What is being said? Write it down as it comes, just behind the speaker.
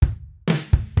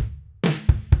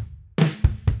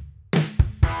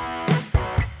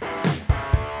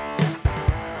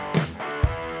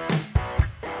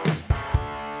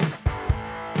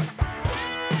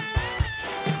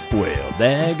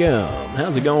Daggum.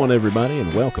 How's it going, everybody,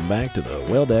 and welcome back to the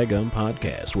Well Daggum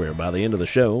podcast, where by the end of the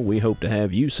show, we hope to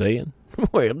have you saying,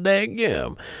 well,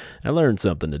 daggum, I learned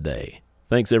something today.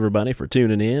 Thanks, everybody, for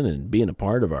tuning in and being a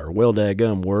part of our Well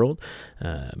Daggum world.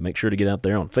 Make sure to get out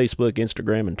there on Facebook,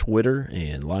 Instagram, and Twitter,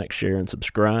 and like, share, and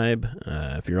subscribe.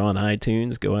 If you're on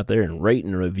iTunes, go out there and rate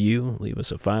and review. Leave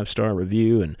us a 5-star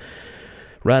review, and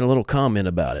write a little comment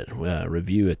about it.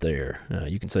 Review it there.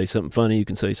 You can say something funny. You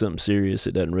can say something serious.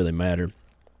 It doesn't really matter.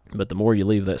 But the more you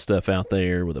leave that stuff out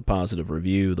there with a positive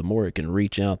review, the more it can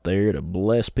reach out there to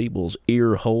bless people's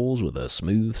ear holes with a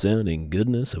smooth-sounding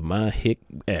goodness of my hick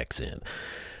accent.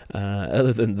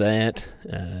 Other than that,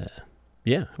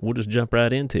 we'll just jump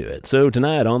right into it. So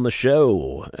tonight on the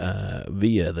show,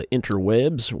 via the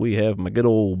interwebs, we have my good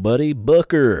old buddy,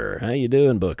 Booker. How you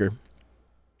doing, Booker?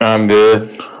 I'm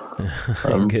good.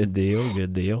 Good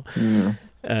deal. Yeah.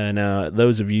 Now,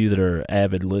 those of you that are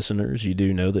avid listeners, you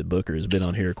do know that Booker has been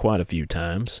on here quite a few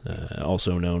times,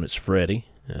 also known as Freddy,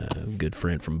 a good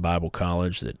friend from Bible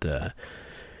college that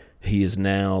he is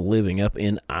now living up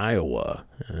in Iowa.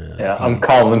 I'm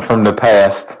calling from the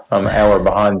past. I'm an hour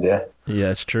behind you. Yeah,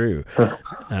 that's true.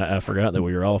 I forgot that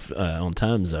we were off on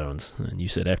time zones, and you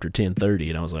said after 10:30,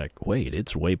 and I was like, wait,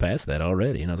 it's way past that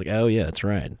already. And I was like, oh, yeah, that's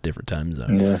right, different time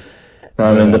zones. Yeah.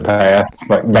 I'm in the past,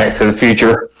 like Back to the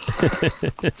Future.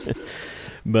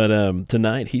 But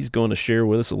tonight he's going to share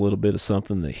with us a little bit of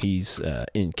something that he's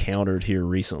encountered here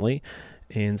recently.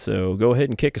 And so go ahead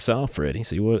and kick us off, Freddie.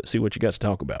 See what you got to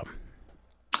talk about.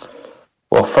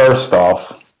 Well, first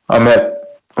off, I'm at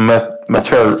my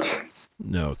church.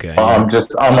 Okay. I'm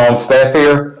on staff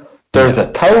here. There's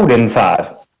a toad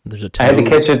inside. There's a toad.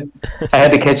 I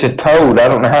had to catch a toad. I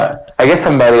don't know how. I guess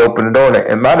somebody opened the door.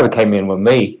 It might have came in with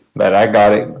me. But I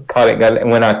got it.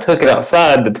 And when I took it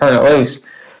outside to turn it loose,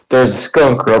 there's a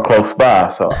skunk real close by.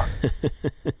 So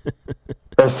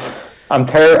I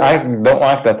don't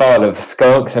like the thought of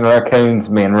skunks and raccoons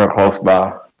being real close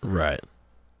by. Right.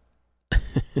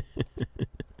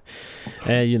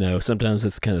 And sometimes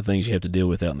it's the kind of things you have to deal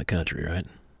with out in the country, right?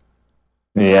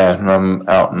 Yeah, I'm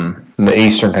out in the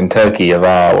eastern Kentucky of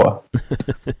Iowa.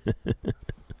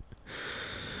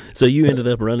 So you ended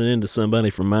up running into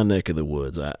somebody from my neck of the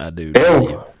woods, I do.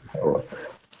 Yeah.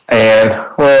 And,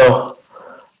 well,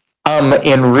 I'm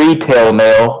in retail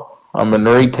now. I'm in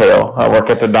retail. I work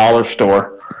at the dollar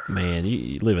store. Man,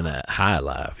 you living that high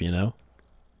life, Yeah,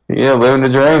 living the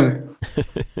dream.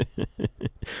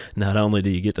 Not only do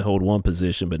you get to hold one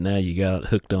position, but now you got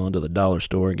hooked on to the dollar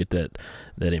store and get that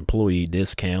employee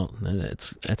discount.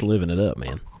 That's living it up,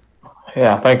 man.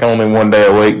 Yeah, I think only one day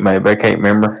a week, maybe. I can't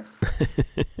remember.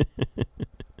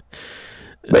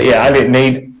 But yeah, I didn't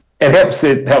need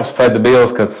it. Helps pay the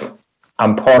bills because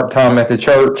I'm part-time at the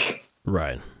church.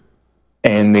 Right.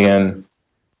 And then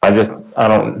I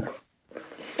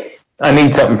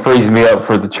need something frees me up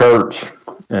for the church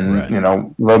and, right.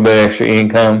 A little bit extra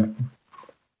income.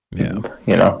 Yeah.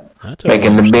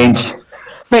 Making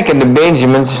the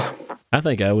Benjamins. I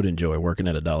think I would enjoy working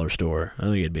at a dollar store. I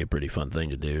think it'd be a pretty fun thing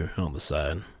to do on the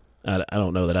side. I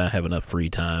don't know that I have enough free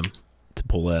time to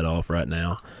pull that off right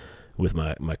now with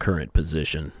my current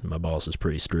position. My boss is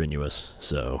pretty strenuous,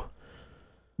 so.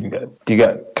 You got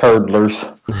curdlers.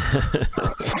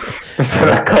 That's what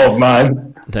I called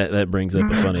mine. That brings up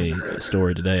a funny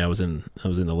story today. I was in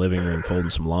the living room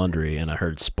folding some laundry, and I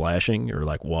heard splashing or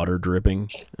like water dripping,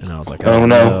 and I was like, "Oh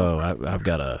no! I've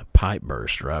got a pipe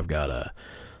burst, or I've got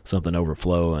something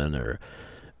overflowing."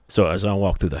 So as I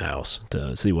walked through the house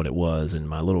to see what it was, and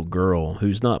my little girl,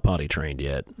 who's not potty trained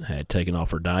yet, had taken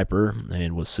off her diaper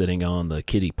and was sitting on the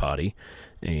kitty potty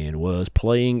and was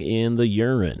playing in the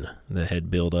urine that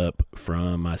had built up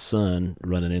from my son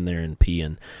running in there and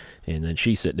peeing. And then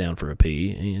she sat down for a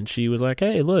pee, and she was like,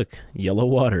 "Hey, look, yellow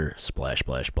water, splash,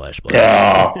 splash, splash, splash."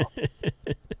 Yeah.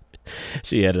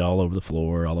 She had it all over the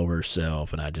floor, all over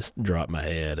herself, and I just dropped my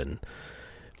head and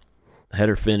had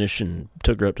her finish and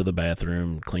took her up to the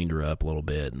bathroom, cleaned her up a little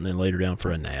bit, and then laid her down for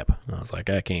a nap. I was like,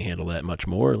 I can't handle that much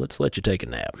more. Let's let you take a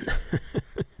nap.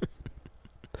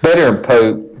 Better than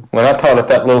poop. When I taught at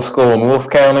that little school in Wolf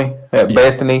County at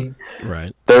Bethany,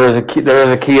 right, there was a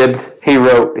kid. He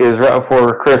wrote, it was right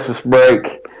before Christmas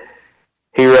break.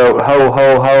 He wrote, "Ho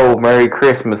ho ho, Merry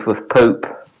Christmas" with poop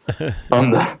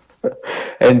on the.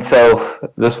 And so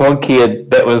this one kid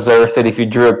that was there said if you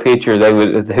drew a picture,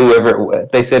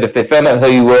 they said if they found out who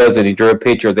he was and he drew a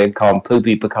picture, they'd call him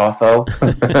Poopy Picasso.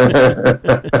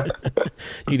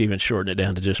 You'd even shorten it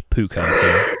down to just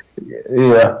Picasso.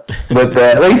 Yeah, but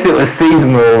at least it was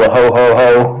seasonal, the ho ho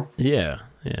ho. Yeah,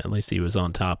 at least he was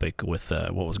on topic with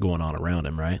what was going on around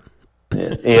him, right?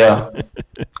 Yeah,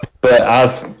 but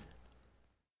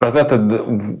I was at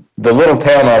the little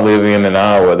town I live in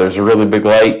Iowa. There's a really big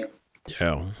lake.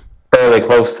 Yeah. Fairly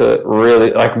close to it.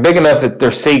 Really, like big enough that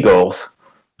there's seagulls.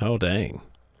 Oh, dang.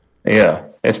 Yeah,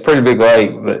 it's a pretty big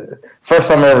lake. But first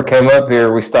time I ever came up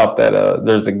here, we stopped at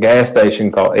there's a gas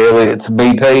station called Elliott's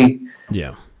BP.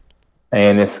 Yeah.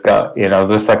 And it's got,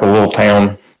 just like a little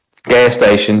town gas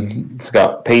station. It's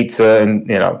got pizza and,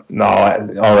 and all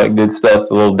that good stuff,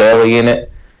 a little deli in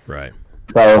it. Right.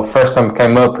 So first time I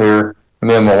came up here,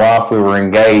 me and my wife, we were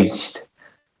engaged.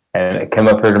 And I came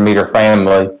up here to meet her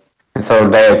family. And so her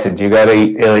dad said, you got to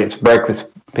eat Elliott's breakfast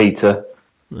pizza.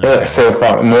 Okay. At 7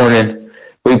 o'clock in the morning,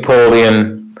 we pulled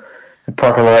in the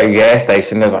parking lot at the gas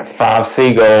station. There's like 5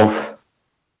 seagulls.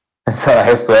 And so I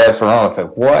asked Ron, I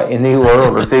said, what in the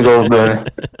world are seagulls doing?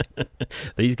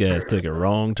 These guys took a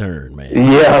wrong turn, man.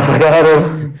 Yeah, I was like, I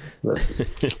don't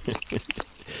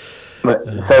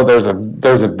But so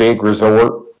there's a big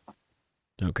resort.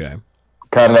 Okay.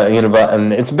 Kind of,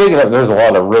 and it's big enough. There's a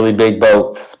lot of really big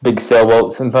boats, big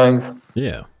sailboats and things.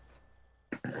 Yeah.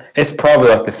 It's probably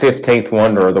like the 15th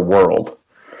wonder of the world.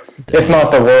 Damn. If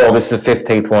not the world, it's the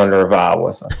 15th wonder of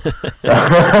Iowa. So.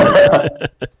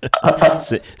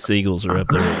 Seagulls are up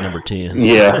there at number 10.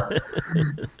 Yeah.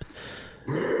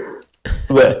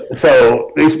 But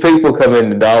so these people come in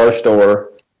the dollar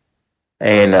store,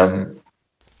 and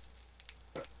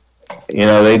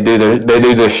they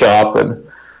do their shopping,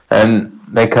 and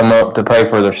they come up to pay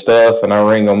for their stuff, and I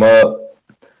ring them up.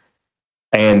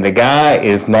 And the guy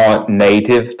is not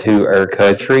native to our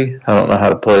country. I don't know how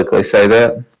to politically say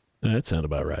that. That sounds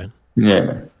about right.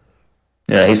 Yeah.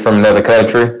 He's from another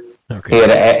country. Okay. He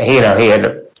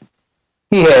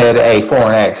had a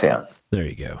foreign accent. There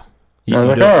you go.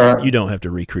 You don't have to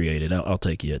recreate it. I'll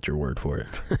take you at your word for it.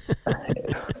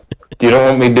 You don't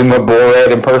want me to do my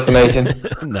Borat impersonation?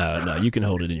 No, you can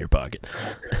hold it in your pocket.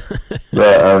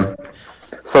 But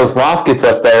so his wife gets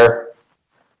up there,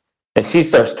 and she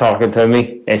starts talking to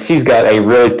me, and she's got a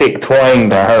really thick twang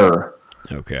to her.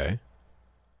 Okay.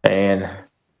 And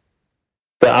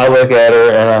so I look at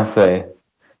her and I say,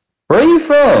 "Where are you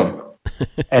from?"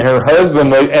 And her husband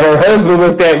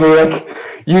looked at me like,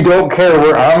 "You don't care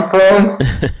where I'm from?"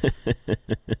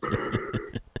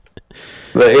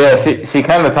 But yeah, she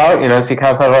kind of talked, she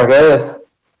kind of talked like this.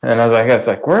 And I was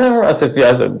like, where? I said,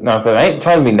 I ain't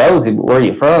trying to be nosy, but where are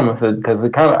you from? I said, because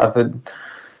you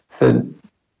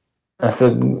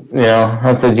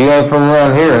ain't from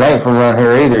around here, and I ain't from around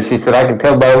here either. She said, I can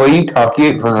tell by the way you talk, you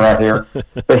ain't from around here.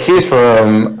 But she's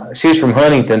from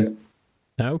Huntington.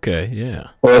 Okay, yeah.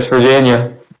 West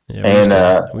Virginia.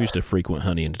 Yeah, we used to frequent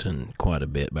Huntington quite a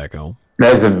bit back home.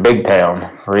 That's a big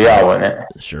town for y'all, isn't it?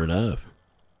 Sure enough.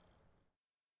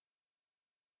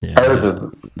 Yeah,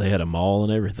 they had a mall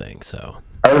and everything, so.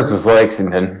 Ours was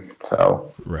Lexington,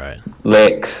 so. Right.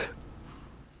 Lex.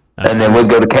 And then we'd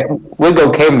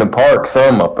go Camden Park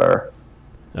some up there.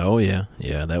 Oh, yeah.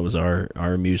 Yeah, that was our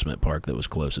amusement park that was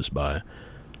closest by.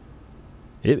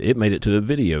 It made it to a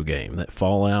video game, that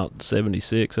Fallout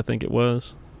 76, I think it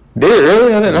was. Did it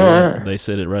really? I didn't know that. They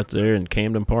said it right there, and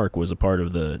Camden Park was a part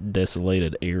of the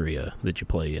desolated area that you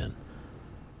play in.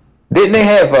 Didn't they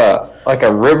have like a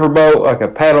riverboat, like a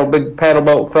big paddle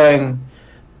boat thing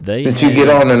you get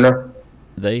on in there?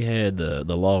 They had the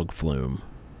log flume.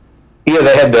 Yeah,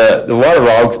 they had the water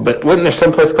logs, but wasn't there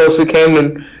someplace close to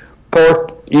Camden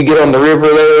Park? You get on the river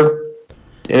there,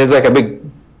 and it's like a big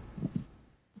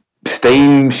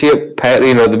steamship,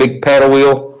 the big paddle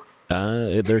wheel.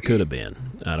 There could have been.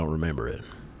 I don't remember it.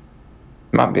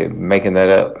 Might be making that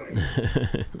up.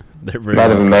 Might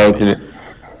have imagined it.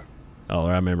 All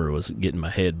I remember was getting my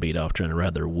head beat off trying to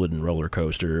ride their wooden roller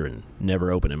coaster and never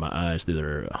opening my eyes through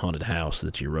their haunted house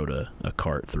that you rode a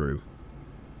cart through.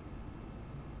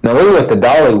 Now, we went to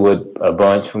Dollywood a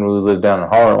bunch when we lived down in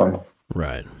Harlan.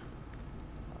 Right.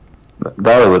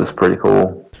 Dollywood is pretty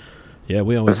cool. Yeah,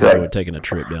 we always enjoyed taking a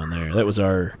trip down there. That was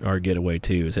our getaway,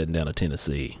 too, was heading down to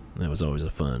Tennessee. That was always a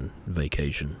fun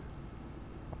vacation.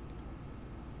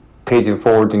 Pigeon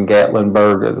Forge and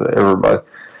Gatlinburg, everybody.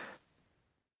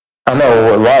 I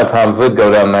know a lot of times we'd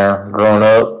go down there growing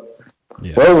up.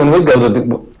 Yeah. Well, when we'd go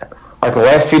to like the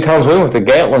last few times we went to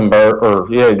Gatlinburg,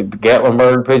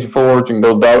 Pigeon Forge, and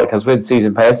go Dolly, because we had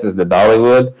season passes to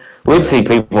Dollywood. We'd see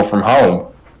people from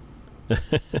home.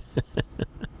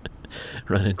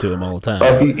 Run into them all the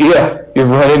time. You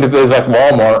run into places like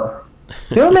Walmart.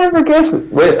 You'll never guess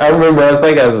it. I remember, I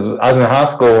was in high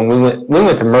school, and we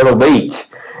went to Myrtle Beach,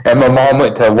 and my mom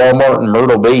went to Walmart in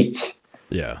Myrtle Beach.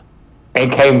 Yeah. And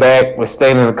came back, was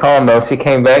staying in the condo. She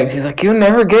came back, and she's like, you'll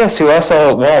never guess who I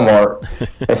saw at Walmart.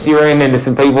 And she ran into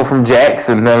some people from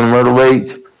Jackson down in Myrtle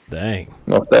Beach. Dang.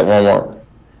 Up that Walmart.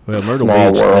 Well, Myrtle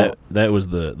Small Beach, world. that was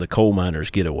the coal miners'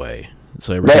 getaway.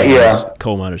 So every time it was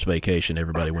coal miners' vacation,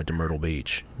 everybody went to Myrtle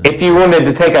Beach. If you wanted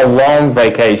to take a long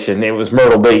vacation, it was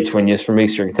Myrtle Beach when you're from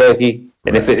Eastern Kentucky.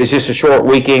 And if it's just a short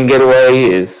weekend getaway,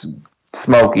 it's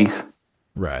Smokies.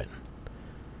 Right.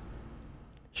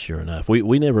 Sure enough.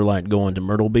 We never liked going to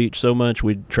Myrtle Beach so much.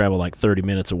 We'd travel like 30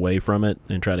 minutes away from it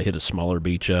and try to hit a smaller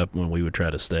beach up when we would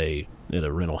try to stay at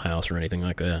a rental house or anything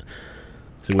like that.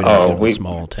 So we didn't go to the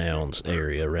small towns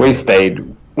area. Right? We stayed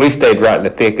right in the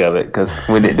thick of it because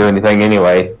we didn't do anything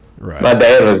anyway. Right. My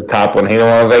dad was the type when he went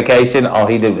on vacation, all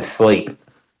he did was sleep.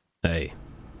 Hey,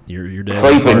 your dad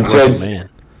was a hard-working man.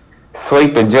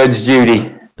 Sleep and Judge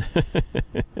Judy.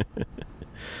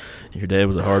 Your dad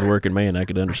was a hard-working man. I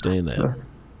could understand that.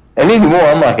 And anymore,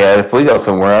 I'm like that. If we go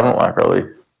somewhere, I don't like really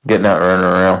getting out and running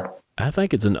around. I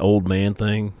think it's an old man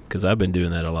thing because I've been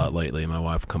doing that a lot lately. My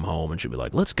wife will come home and she'll be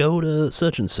like, let's go to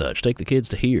such and such. Take the kids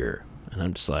to here. And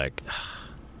I'm just like,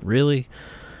 really?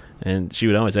 And she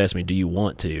would always ask me, do you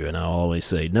want to? And I'll always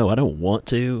say, no, I don't want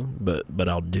to, but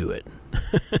I'll do it.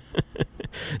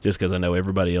 Just because I know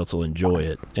everybody else will enjoy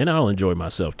it. And I'll enjoy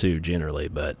myself too, generally,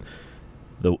 but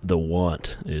the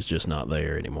want is just not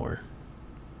there anymore.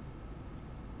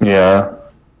 Yeah.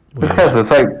 Well, because it's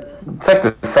like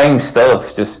the same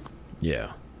stuff, just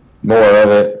more of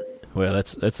it. Well,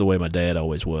 that's the way my dad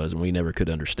always was, and we never could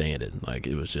understand it. Like,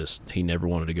 it was just, he never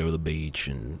wanted to go to the beach,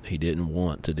 and he didn't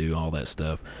want to do all that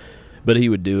stuff. But he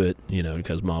would do it,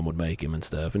 because Mom would make him and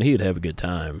stuff, and he would have a good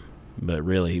time. But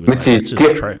really, he was like, it's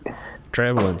just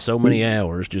traveling so many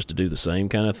hours just to do the same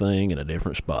kind of thing in a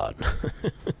different spot.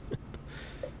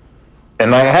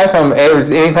 And like, how come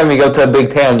anytime you go to a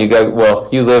big town, you go, well,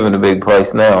 you live in a big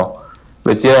place now,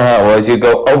 but you know how it was, you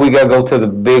go, we got to go to the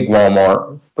big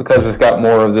Walmart because it's got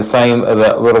more of the same of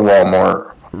that little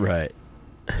Walmart. Right.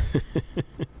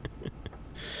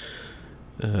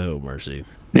 Oh, mercy.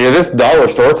 Yeah, this dollar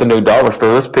store, it's a new dollar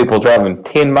store. There's people driving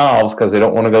 10 miles because they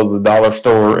don't want to go to the dollar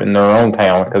store in their own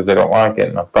town because they don't like it.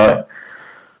 And I thought,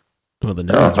 well, the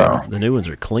new ones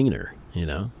are cleaner,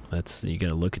 That's, you got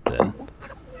to look at that.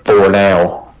 For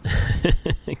now.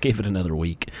 Give it another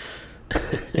week.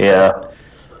 Yeah.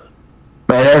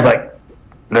 Man,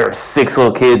 there were 6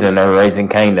 little kids in there raising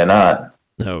Cain tonight.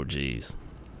 Oh, jeez.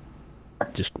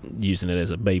 Just using it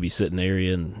as a babysitting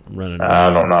area and running around.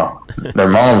 I don't know. Their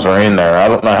moms are in there. I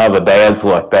don't know how the dads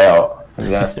lucked out.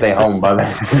 You gotta stay home by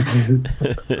then.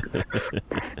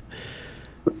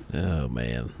 Oh,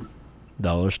 man.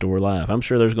 Dollar store life. I'm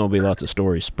sure there's going to be lots of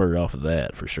stories spurred off of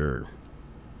that, for sure.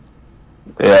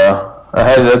 Yeah.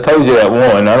 I told you that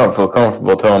one. I don't feel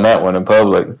comfortable telling that one in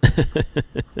public.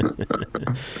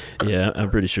 Yeah,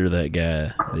 I'm pretty sure that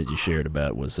guy that you shared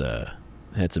about was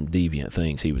had some deviant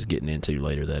things he was getting into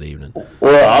later that evening.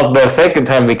 Well, the second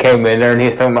time he came in there and he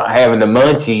was talking about having the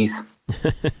munchies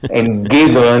and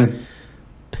giggling.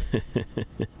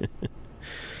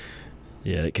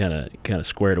 Yeah, it kind of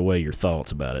squared away your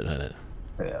thoughts about it, hasn't it?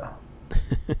 Yeah.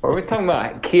 Are we talking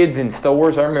about kids in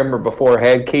stores? I remember before I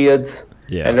had kids.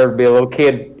 Yeah. And there'd be a little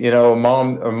kid, a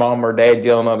mom or dad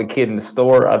yelling at a kid in the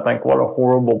store. I think, what a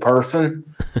horrible person.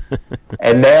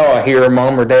 And now I hear a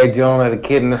mom or dad yelling at a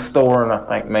kid in the store, and I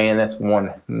think, man, that's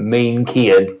one mean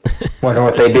kid. Wonder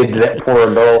what they did to that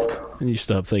poor adult. And you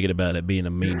stop thinking about it being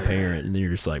a mean parent, and then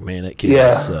you're just like, man, that kid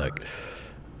must suck.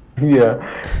 Yeah.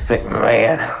 I think,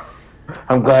 man,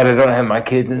 I'm glad I don't have my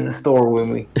kids in the store with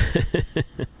me.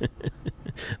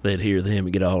 They'd hear them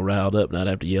and get all riled up, and I'd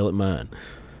have to yell at mine.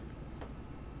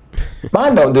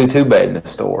 Mine don't do too bad in the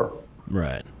store.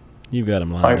 Right. You've got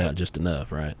them lined out just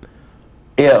enough, right?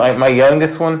 Yeah, like my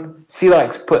youngest one, she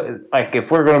likes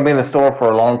if we're going to be in the store for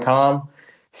a long time,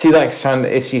 she likes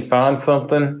if she finds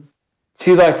something,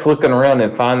 she likes looking around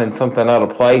and finding something out of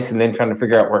place and then trying to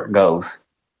figure out where it goes.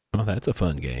 Oh, that's a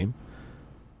fun game.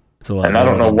 It's a lot. And I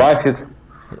don't know why she's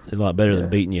a lot better than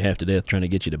beating you half to death trying to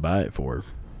get you to buy it for her.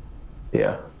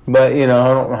 Yeah. But, I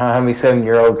don't know how many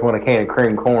 7-year-olds want a can of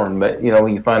cream corn, but,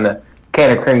 when you find a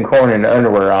can of cream corn in the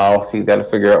underwear aisle, so you've got to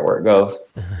figure out where it goes.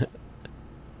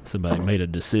 Somebody made a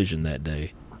decision that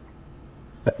day.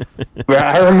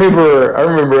 I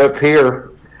remember up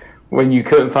here when you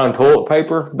couldn't find toilet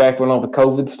paper back when all the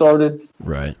COVID started.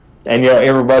 Right. And,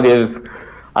 everybody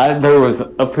there was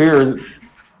up here,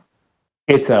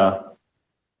 it's a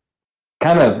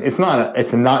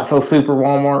not so super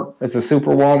Walmart. It's a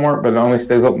super Walmart, but it only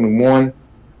stays open when one.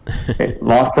 It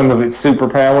lost some of its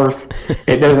superpowers.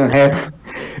 It doesn't have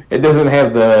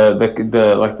the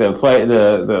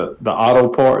auto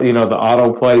part, the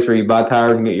auto place where you buy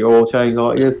tires and get your oil changed, all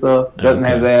that good stuff. Doesn't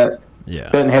have that. Yeah.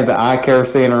 Doesn't have the eye care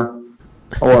center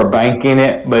or a bank in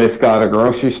it, but it's got a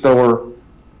grocery store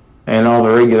and all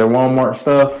the regular Walmart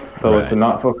stuff. So Right. it's a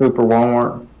not-so-Cooper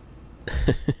Walmart.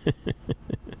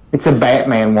 It's a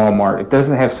Batman Walmart. It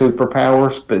doesn't have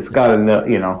superpowers, but it's got enough,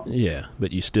 Yeah,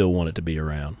 but you still want it to be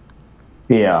around.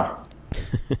 Yeah.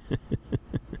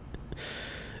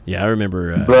 Yeah, I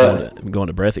remember going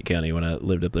to Breathitt County when I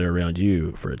lived up there around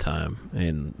you for a time,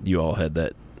 and you all had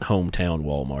that hometown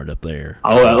Walmart up there.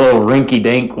 Oh, that little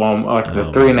rinky-dink Walmart, like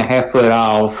the 3.5 foot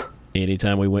aisles.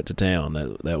 Anytime we went to town,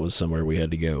 that was somewhere we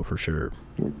had to go for sure.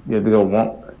 You had to go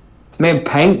Man,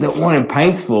 that one in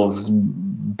Paintsville is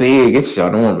big. It's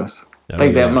ginormous. I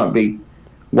think that might be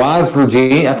Wise,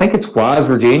 Virginia. I think it's Wise,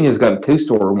 Virginia's got a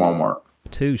 2-story Walmart.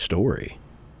 2-story?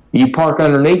 You park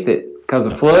underneath it because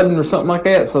of flooding or something like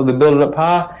that. So they build it up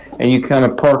high, and you kind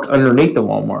of park underneath the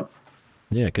Walmart.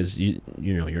 Yeah, because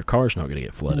your car's not going to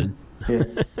get flooded. Yeah.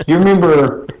 You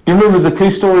remember the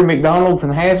 2-story McDonald's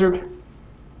in Hazard?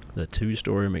 The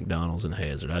 2-story McDonald's in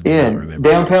Hazard. I do not remember.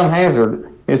 Downtown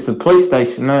Hazard. It's the police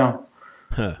station now.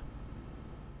 Huh.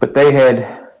 But they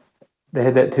had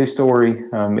that 2-story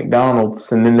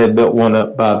McDonald's, and then they built one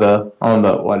up on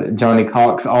the Johnny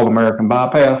Cox All American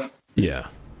Bypass. Yeah.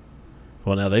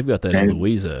 Well, now they've got that in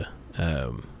Louisa.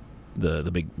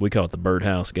 The big, we call it the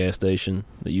Birdhouse gas station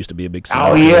that used to be a big.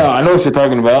 Oh yeah, I know what you're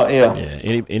talking about. Yeah.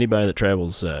 Yeah. Anybody that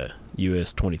travels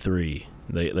US 23,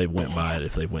 they've went by it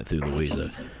if they've went through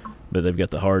Louisa. But they've got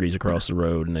the Hardee's across the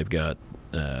road, and they've got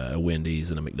a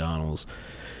Wendy's and a McDonald's.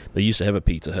 They used to have a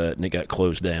Pizza Hut, and it got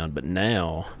closed down. But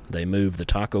now they moved the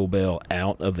Taco Bell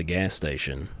out of the gas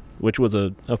station, which was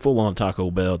a full-on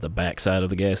Taco Bell at the backside of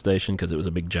the gas station because it was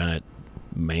a big, giant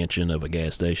mansion of a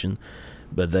gas station.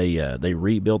 But they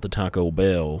rebuilt the Taco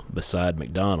Bell beside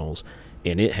McDonald's,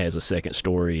 and it has a second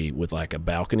story with like a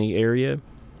balcony area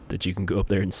that you can go up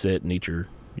there and sit and eat your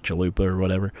chalupa or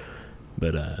whatever.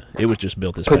 But it was just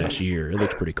built this past year. It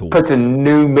looks pretty cool. Puts a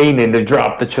new meaning to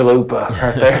drop the chalupa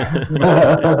right there.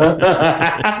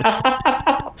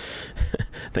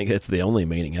 I think that's the only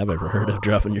meaning I've ever heard of,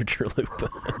 dropping your chalupa.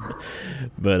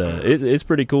 But it's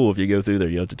pretty cool if you go through there.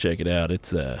 You have to check it out.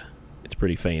 It's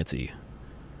pretty fancy.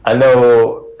 I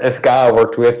know this guy I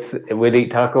worked with would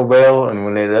eat Taco Bell, and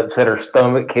when it upset her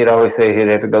stomach, he'd always say he'd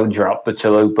have to go drop the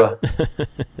chalupa.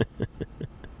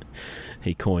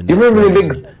 He coined that. You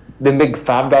remember the big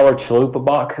 $5 chalupa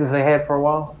boxes they had for a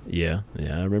while? Yeah,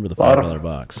 I remember the $5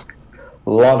 box.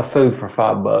 A lot of food for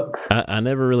 $5. I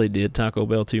never really did Taco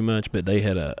Bell too much, but they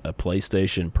had a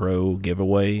PlayStation Pro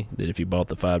giveaway that if you bought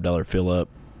the $5 fill up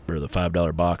or the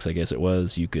 $5 box, I guess it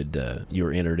was, you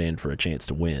were entered in for a chance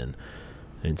to win.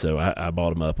 And so I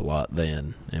bought them up a lot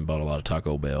then and bought a lot of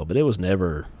Taco Bell, but it was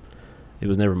never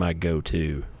my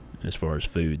go-to as far as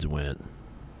foods went.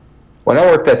 When I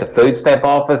worked at the food stamp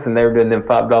office and they were doing them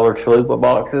 $5 chalupa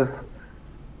boxes,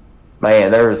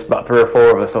 man, there was about 3 or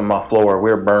 4 of us on my floor.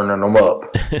 We were burning them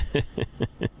up.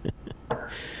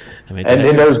 And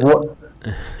then there's one.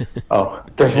 Oh,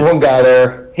 there's one guy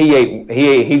there. He went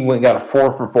and got a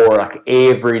 4 for $4 like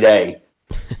every day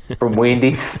from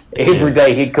Wendy's. Every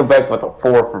day he'd come back with a 4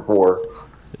 for $4.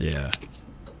 Yeah,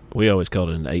 we always called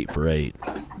it an 8 for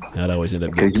 $8. I'd always end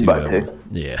up getting 2 of them.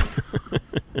 Yeah.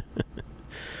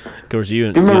 Of course, you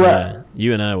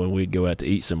and I, when we'd go out to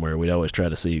eat somewhere, we'd always try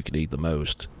to see who could eat the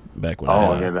most. Back when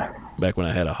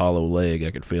I had a hollow leg,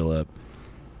 I could fill up.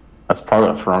 That's probably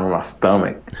what's wrong with my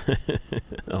stomach.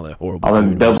 All that horrible. All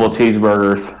them double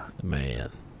cheeseburgers.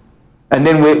 Man. And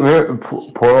then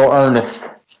poor old Ernest.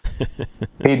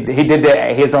 he did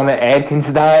that. He was on the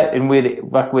Atkins diet, and we'd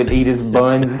eat his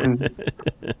buns.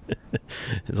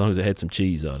 As long as it had some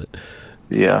cheese on it.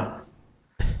 Yeah.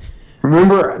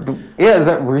 Remember,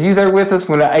 were you there with us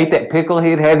when I ate that pickle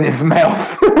he had in his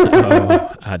mouth?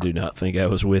 Oh, I do not think I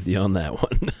was with you on that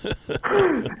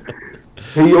one.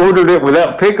 He ordered it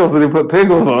without pickles, and he put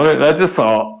pickles on it, and I just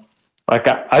saw,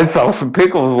 I saw some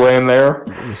pickles laying there.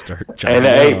 And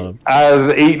I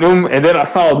was eating them, and then I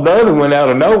saw another one out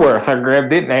of nowhere, so I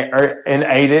grabbed it and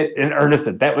ate it, and Ernest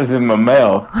said, that was in my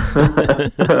mouth.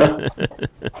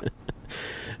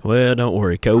 Well, don't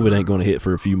worry. COVID ain't going to hit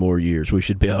for a few more years. We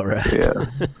should be all right. Yeah.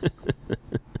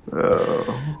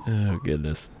 Oh,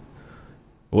 goodness.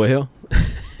 Well,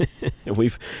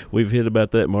 we've hit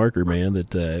about that marker, man.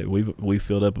 That we've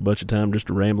filled up a bunch of time just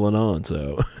rambling on.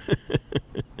 So.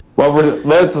 Well,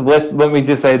 let me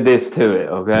just add this to it,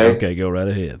 okay? Okay, go right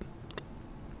ahead.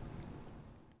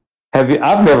 I've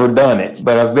never done it,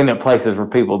 but I've been in places where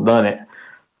people have done it.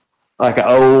 Like an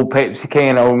old Pepsi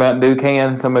can, old Mountain Dew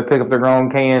can. Somebody pick up their own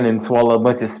can and swallow a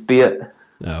bunch of spit.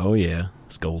 Oh, yeah.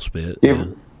 Skull spit.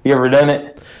 You ever done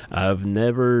it? I've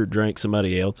never drank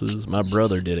somebody else's. My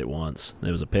brother did it once.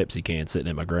 There was a Pepsi can sitting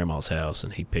at my grandma's house,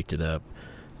 and he picked it up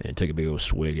and took a big old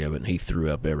swig of it, and he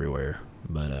threw up everywhere.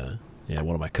 But yeah,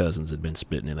 one of my cousins had been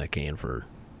spitting in that can for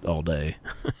all day.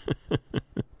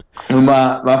 When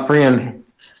my friend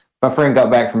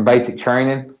got back from basic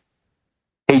training.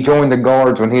 He joined the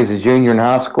guards when he was a junior in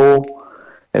high school,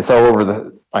 and so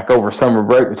over summer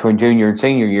break between junior and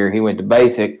senior year, he went to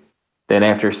basic. Then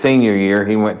after senior year,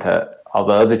 he went to all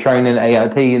the other training,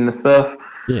 AIT and the stuff.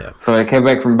 Yeah. So when he came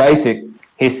back from basic,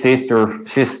 his sister,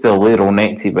 she's still little,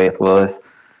 Nancy Beth was,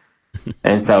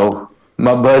 and so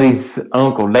my buddy's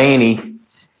uncle Danny,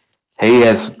 he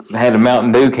has had a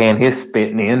Mountain Dew can he's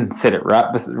spitting in, set it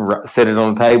on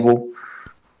the table.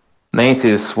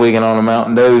 Nancy was swigging on a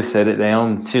Mountain Dew, set it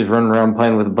down. She was running around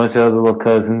playing with a bunch of other little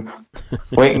cousins.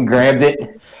 Went and grabbed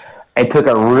it and took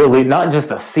a really, not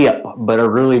just a sip, but a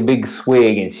really big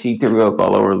swig, and she threw up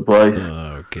all over the place.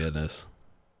 Oh goodness.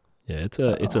 Yeah,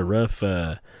 it's a rough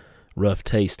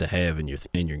taste to have in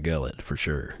your gullet for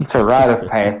sure. It's a rite of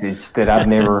passage that I've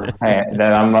never had,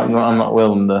 that I'm not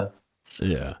willing to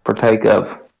partake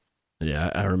of.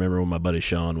 Yeah, I remember when my buddy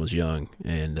Sean was young,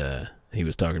 and he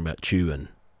was talking about chewing.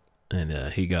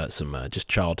 And he got some just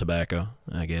chaw tobacco,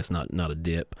 I guess, not a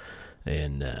dip.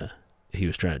 And he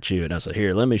was trying to chew it. And I said,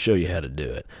 here, let me show you how to do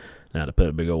it. And I put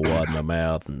a big old wad in my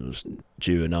mouth and was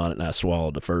chewing on it. And I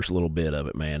swallowed the first little bit of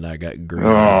it, man. I got green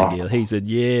again. He said,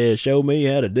 yeah, show me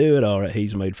how to do it. All right.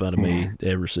 He's made fun of me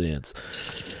ever since.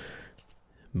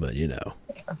 But, it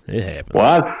happens.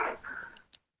 Well,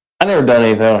 I never done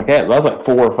anything like that. I was like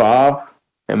 4 or 5.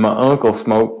 And my uncle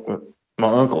smoked. My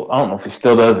uncle, I don't know if he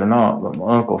still does or not, but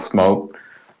my uncle smoked.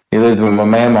 He lived with my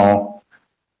mama,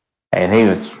 and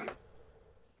I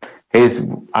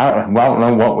don't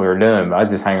know what we were doing, but I was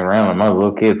just hanging around with him. I was a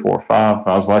little kid, 4 or 5, and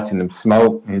I was watching him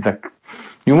smoke. And he's like,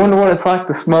 you wonder what it's like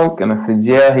to smoke? And I said,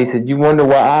 yeah. He said, you wonder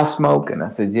why I smoke? And I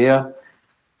said, yeah.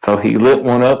 So he lit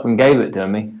one up and gave it to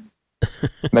me.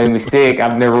 Made me sick.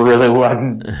 I've never really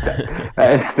wasn't.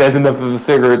 That's enough of a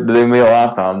cigarette to do me a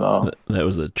lifetime, though. That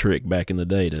was a trick back in the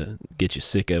day to get you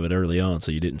sick of it early on,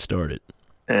 so you didn't start it.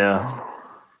 Yeah.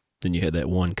 Then you had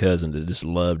that one cousin that just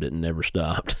loved it and never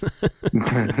stopped.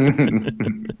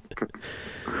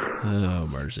 Oh,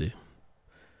 mercy.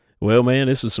 Well, man,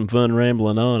 this was some fun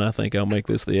rambling on. I think I'll make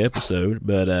this the episode,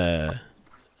 but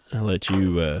I'll let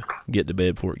you get to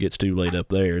bed before it gets too late up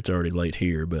there. It's already late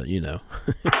here, but Yeah.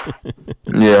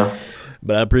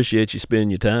 But I appreciate you spending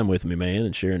your time with me, man,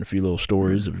 and sharing a few little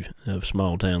stories of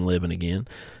small town living again.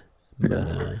 But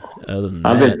other than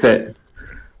that,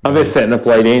 I've been sitting up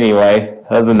late anyway.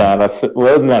 Other than that, I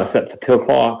slept till 2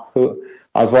 o'clock.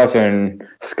 I was watching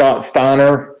Scott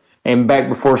Steiner, and back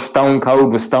before Stone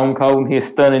Cold was Stone Cold, he was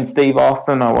stunning Steve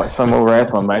Austin. I watched some old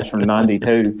wrestling match from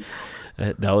 '92.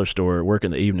 That dollar store,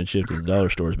 working the evening shift at the dollar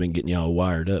store has been getting you all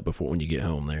wired up before when you get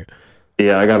home there.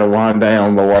 Yeah, I got to wind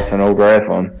down by watching old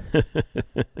wrestling.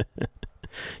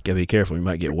 Gotta be careful, you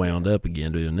might get wound up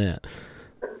again doing that.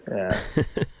 Yeah.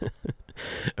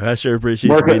 I sure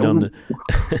appreciate you being on the.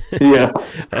 Yeah.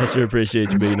 I sure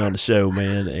appreciate you being on the show,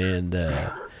 man, and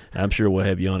I'm sure we'll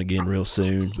have you on again real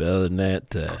soon. But other than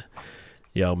that,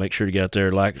 y'all make sure to get out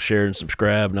there, like, share, and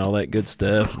subscribe, and all that good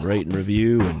stuff, and rate and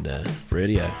review. And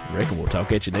Freddie, I reckon we'll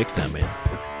talk at you next time, man.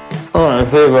 All right,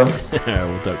 see you, bud. All right,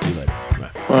 we'll talk to you later.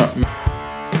 Bye. All right.